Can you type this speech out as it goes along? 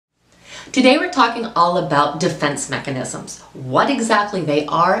Today we're talking all about defense mechanisms, what exactly they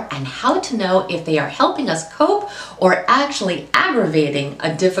are, and how to know if they are helping us cope or actually aggravating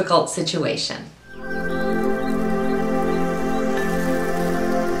a difficult situation.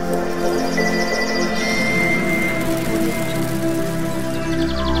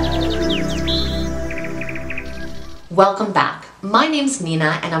 Welcome back. My name's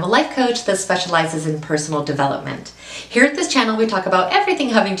Nina and I'm a life coach that specializes in personal development. Here at this channel we talk about everything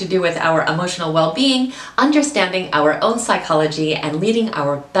having to do with our emotional well-being, understanding our own psychology, and leading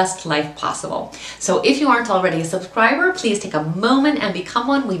our best life possible. So if you aren't already a subscriber, please take a moment and become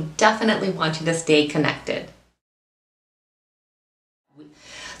one. We definitely want you to stay connected.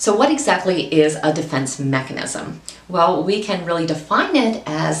 So what exactly is a defense mechanism? Well, we can really define it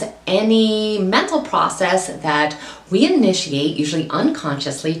as any mental process that we initiate, usually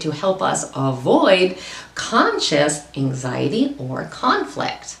unconsciously, to help us avoid conscious anxiety or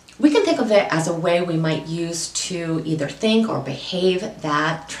conflict. We can think of it as a way we might use to either think or behave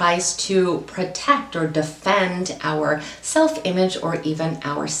that tries to protect or defend our self-image or even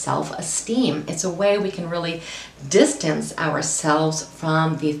our self-esteem. It's a way we can really distance ourselves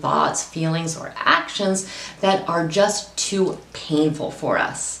from the thoughts, feelings, or actions that are just too painful for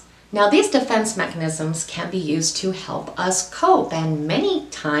us. Now, these defense mechanisms can be used to help us cope, and many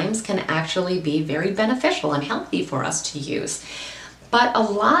times can actually be very beneficial and healthy for us to use. But a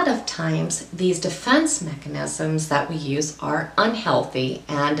lot of times these defense mechanisms that we use are unhealthy,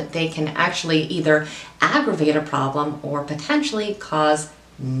 and they can actually either aggravate a problem or potentially cause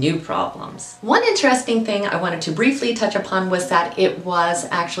new problems. One interesting thing I wanted to briefly touch upon was that it was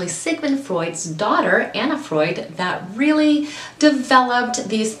actually Sigmund Freud's daughter, Anna Freud, that really developed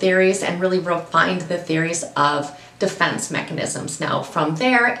these theories and really refined the theories of defense mechanisms. Now, from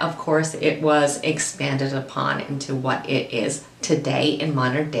there, of course, it was expanded upon into what it is today in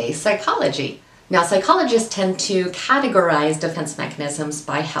modern day psychology. Now, psychologists tend to categorize defense mechanisms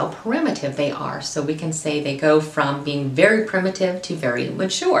by how primitive they are. So we can say they go from being very primitive to very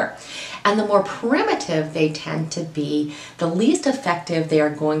mature. And the more primitive they tend to be, the least effective they are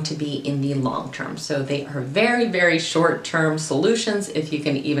going to be in the long term. So they are very, very short-term solutions, if you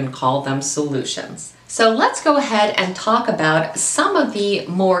can even call them solutions. So let's go ahead and talk about some of the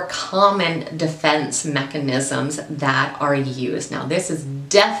more common defense mechanisms that are used. Now, this is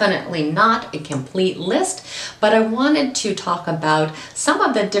definitely not a complete list, but I wanted to talk about some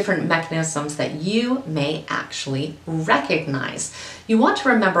of the different mechanisms that you may actually recognize. You want to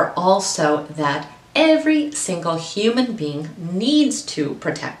remember also that every single human being needs to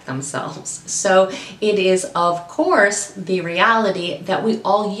protect themselves. So it is, of course, the reality that we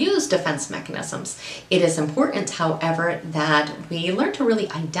all use defense mechanisms. It is important, however, that we learn to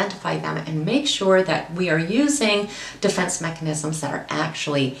really identify them and make sure that we are using defense mechanisms that are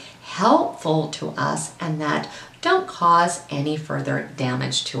actually helpful to us and that don't cause any further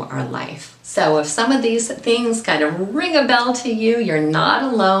damage to our life. So if some of these things kind of ring a bell to you, you're not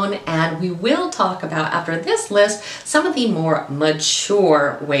alone, and we will talk about, after this list, some of the more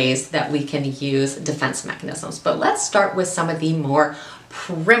mature ways that we can use defense mechanisms. But let's start with some of the more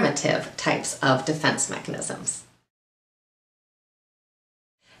primitive types of defense mechanisms.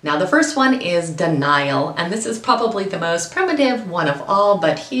 Now, the first one is denial, and this is probably the most primitive one of all,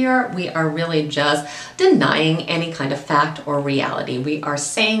 but here we are really just denying any kind of fact or reality. We are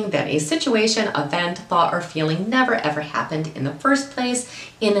saying that a situation, event, thought, or feeling never ever happened in the first place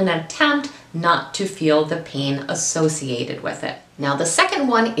in an attempt not to feel the pain associated with it. Now, the second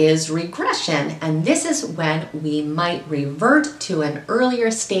one is regression, and this is when we might revert to an earlier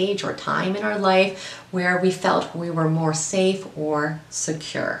stage or time in our life where we felt we were more safe or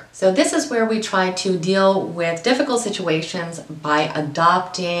secure. So this is where we try to deal with difficult situations by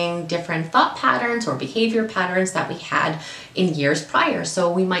adopting different thought patterns or behavior patterns that we had in years prior. So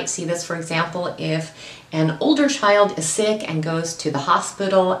we might see this, for example, if an older child is sick and goes to the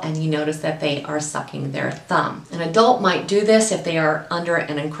hospital and you notice that they are sucking their thumb. An adult might do this if they are under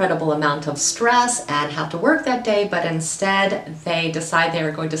an incredible amount of stress and have to work that day, but instead they decide they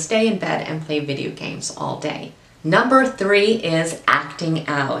are going to stay in bed and play video games all day. Number 3 is acting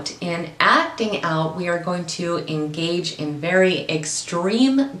out. In acting out, we are going to engage in very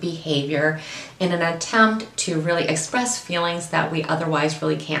extreme behavior in an attempt to really express feelings that we otherwise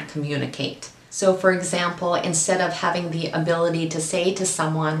really can't communicate. So for example, instead of having the ability to say to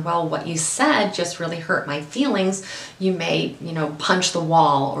someone, well, what you said just really hurt my feelings, you may, punch the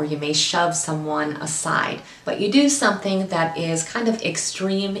wall, or you may shove someone aside. But you do something that is kind of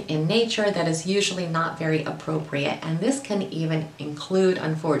extreme in nature that is usually not very appropriate. And this can even include,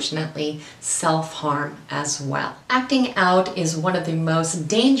 unfortunately, self-harm as well. Acting out is one of the most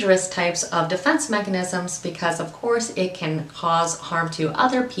dangerous types of defense mechanisms because, of course, it can cause harm to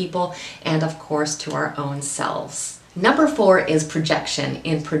other people and, of course, to our own selves. Number 4 is projection.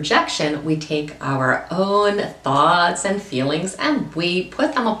 In projection, we take our own thoughts and feelings and we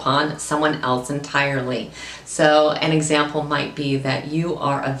put them upon someone else entirely. So an example might be that you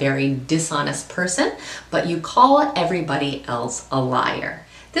are a very dishonest person, but you call everybody else a liar.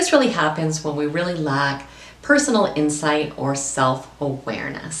 This really happens when we really lack personal insight or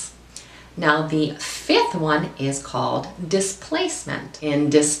self-awareness. Now, the 5th one is called displacement. In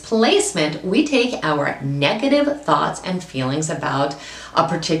displacement, we take our negative thoughts and feelings about a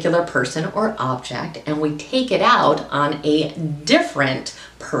particular person or object and we take it out on a different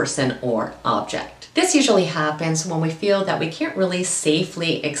person or object. This usually happens when we feel that we can't really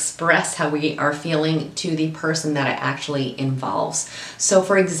safely express how we are feeling to the person that it actually involves. So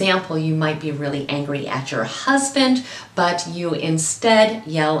for example, you might be really angry at your husband, but you instead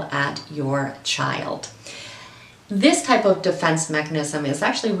yell at your child. This type of defense mechanism is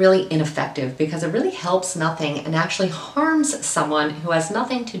actually really ineffective because it really helps nothing and actually harms someone who has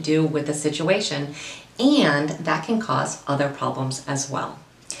nothing to do with the situation, and that can cause other problems as well.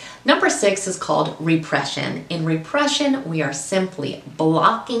 Number 6 is called repression. In repression, we are simply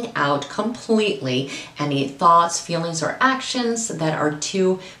blocking out completely any thoughts, feelings, or actions that are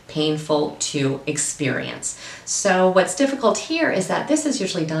too painful to experience. So what's difficult here is that this is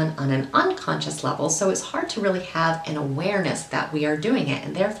usually done on an unconscious level, so it's hard to really have an awareness that we are doing it,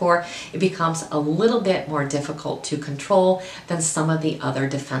 and therefore it becomes a little bit more difficult to control than some of the other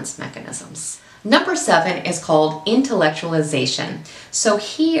defense mechanisms. Number 7 is called intellectualization. So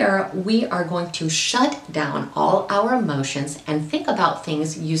here we are going to shut down all our emotions and think about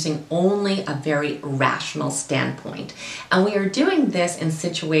things using only a very rational standpoint. And we are doing this in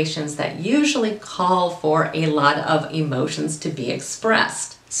situations that usually call for a lot of emotions to be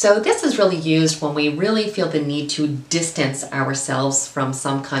expressed. So this is really used when we really feel the need to distance ourselves from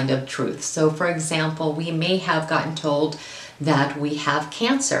some kind of truth. So for example, we may have gotten told that we have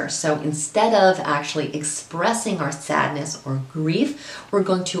cancer. So instead of actually expressing our sadness or grief, we're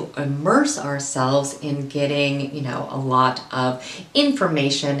going to immerse ourselves in getting, a lot of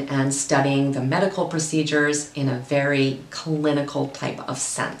information and studying the medical procedures in a very clinical type of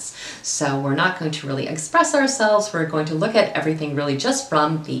sense. So we're not going to really express ourselves. We're going to look at everything really just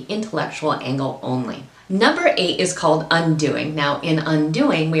from the intellectual angle only. Number 8 is called undoing. Now in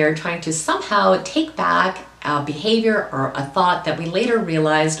undoing, we are trying to somehow take back a behavior or a thought that we later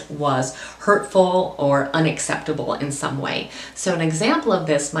realized was hurtful or unacceptable in some way. So an example of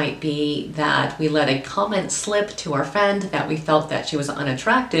this might be that we let a comment slip to our friend that we felt that she was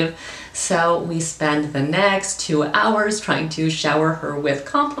unattractive, so we spend the next 2 hours trying to shower her with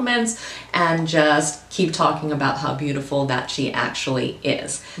compliments and just keep talking about how beautiful that she actually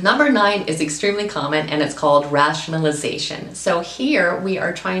is. Number 9 is extremely common and it's called rationalization. So here we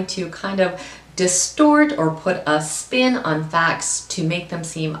are trying to kind of distort or put a spin on facts to make them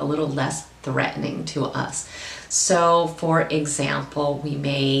seem a little less threatening to us. So for example, we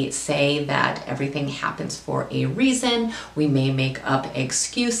may say that everything happens for a reason, we may make up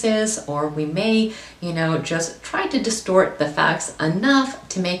excuses, or we may, just try to distort the facts enough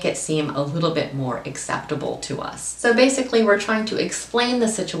to make it seem a little bit more acceptable to us. So basically, we're trying to explain the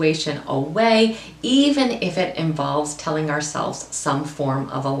situation away, even if it involves telling ourselves some form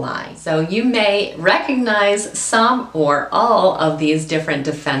of a lie. So you may recognize some or all of these different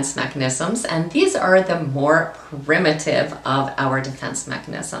defense mechanisms, and these are the more primitive of our defense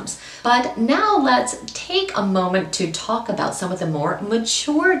mechanisms. But now let's take a moment to talk about some of the more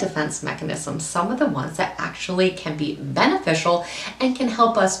mature defense mechanisms, some of the ones that actually can be beneficial and can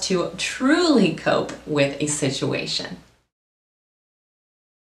help us to truly cope with a situation.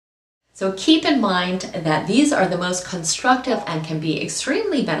 So keep in mind that these are the most constructive and can be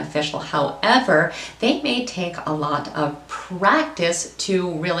extremely beneficial. However, they may take a lot of practice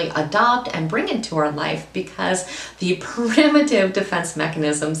to really adopt and bring into our life because the primitive defense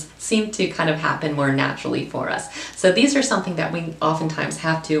mechanisms seem to kind of happen more naturally for us. So these are something that we oftentimes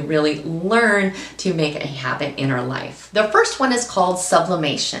have to really learn to make a habit in our life. The first one is called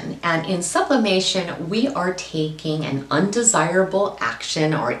sublimation. And in sublimation, we are taking an undesirable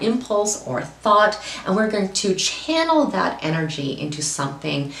action or impulse impulse or thought, and we're going to channel that energy into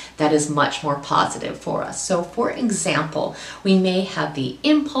something that is much more positive for us. So for example, we may have the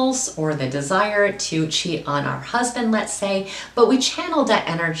impulse or the desire to cheat on our husband, let's say, but we channel that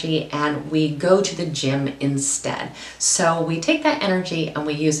energy and we go to the gym instead. So we take that energy and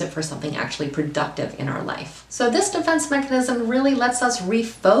we use it for something actually productive in our life. So this defense mechanism really lets us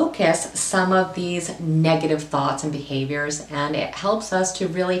refocus some of these negative thoughts and behaviors, and it helps us to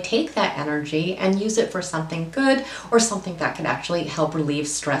really take that energy and use it for something good or something that could actually help relieve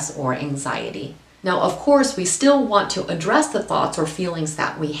stress or anxiety. Now, of course, we still want to address the thoughts or feelings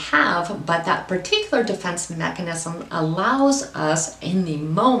that we have, but that particular defense mechanism allows us in the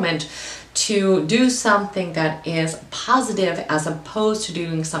moment to do something that is positive as opposed to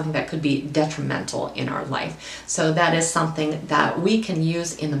doing something that could be detrimental in our life. So that is something that we can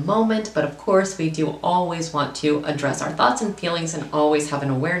use in the moment, but of course we do always want to address our thoughts and feelings and always have an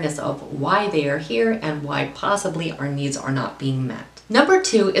awareness of why they are here and why possibly our needs are not being met. Number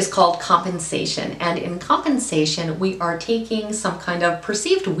 2 is called compensation, and in compensation we are taking some kind of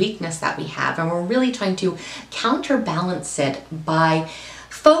perceived weakness that we have and we're really trying to counterbalance it by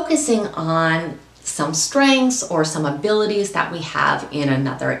focusing on some strengths or some abilities that we have in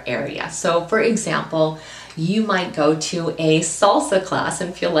another area. So for example, you might go to a salsa class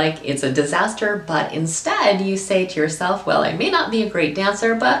and feel like it's a disaster, but instead you say to yourself, well, I may not be a great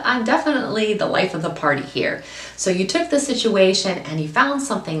dancer, but I'm definitely the life of the party here. So you took the situation and you found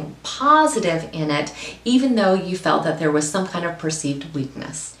something positive in it, even though you felt that there was some kind of perceived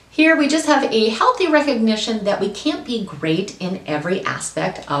weakness. Here we just have a healthy recognition that we can't be great in every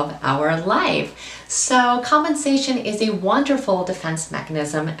aspect of our life. So compensation is a wonderful defense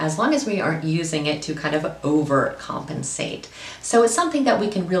mechanism as long as we aren't using it to kind of overcompensate. So it's something that we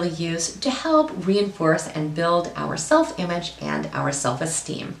can really use to help reinforce and build our self-image and our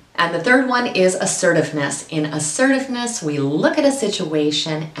self-esteem. And the third one is assertiveness. In assertiveness, we look at a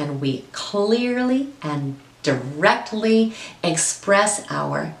situation and we clearly and directly express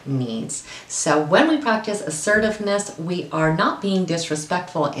our needs. So when we practice assertiveness, we are not being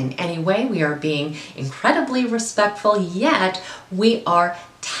disrespectful in any way. We are being incredibly respectful, yet we are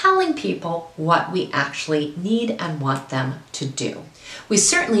telling people what we actually need and want them to do. We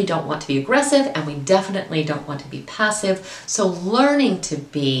certainly don't want to be aggressive, and we definitely don't want to be passive. So learning to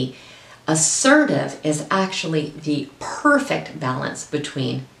be assertive is actually the perfect balance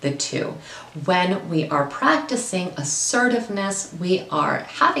between the two. When we are practicing assertiveness, we are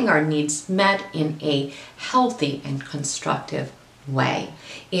having our needs met in a healthy and constructive way.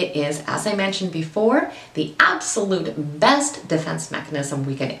 It is, as I mentioned before, the absolute best defense mechanism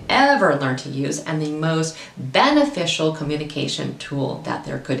we could ever learn to use and the most beneficial communication tool that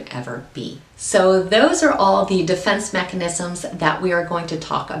there could ever be. So those are all the defense mechanisms that we are going to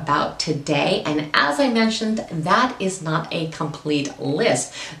talk about today. And as I mentioned, that is not a complete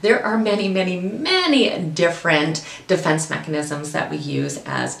list. There are many, many, many different defense mechanisms that we use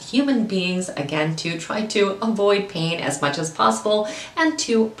as human beings, again, to try to avoid pain as much as possible and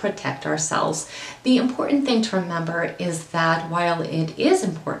to protect ourselves. The important thing to remember is that while it is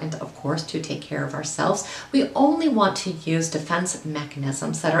important, of course, to take care of ourselves, we only want to use defense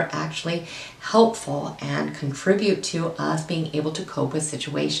mechanisms that are actually helpful and contribute to us being able to cope with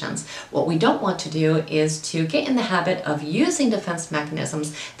situations. What we don't want to do is to get in the habit of using defense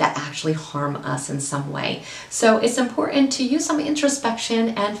mechanisms that actually harm us in some way. So it's important to use some introspection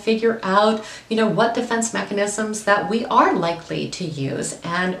and figure out, what defense mechanisms that we are likely to use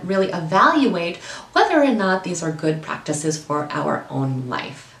and really evaluate whether or not these are good practices for our own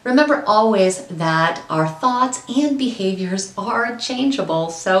life. Remember always that our thoughts and behaviors are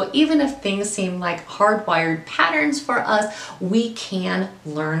changeable, so even if things seem like hardwired patterns for us, we can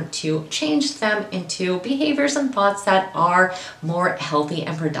learn to change them into behaviors and thoughts that are more healthy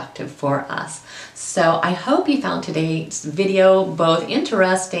and productive for us. So I hope you found today's video both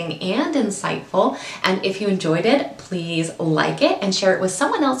interesting and insightful, and if you enjoyed it, please like it and share it with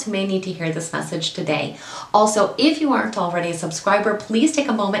someone else who may need to hear this message today. Also, if you aren't already a subscriber, please take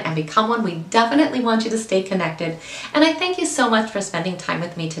a moment and become one. We definitely want you to stay connected. And I thank you so much for spending time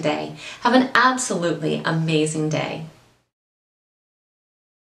with me today. Have an absolutely amazing day.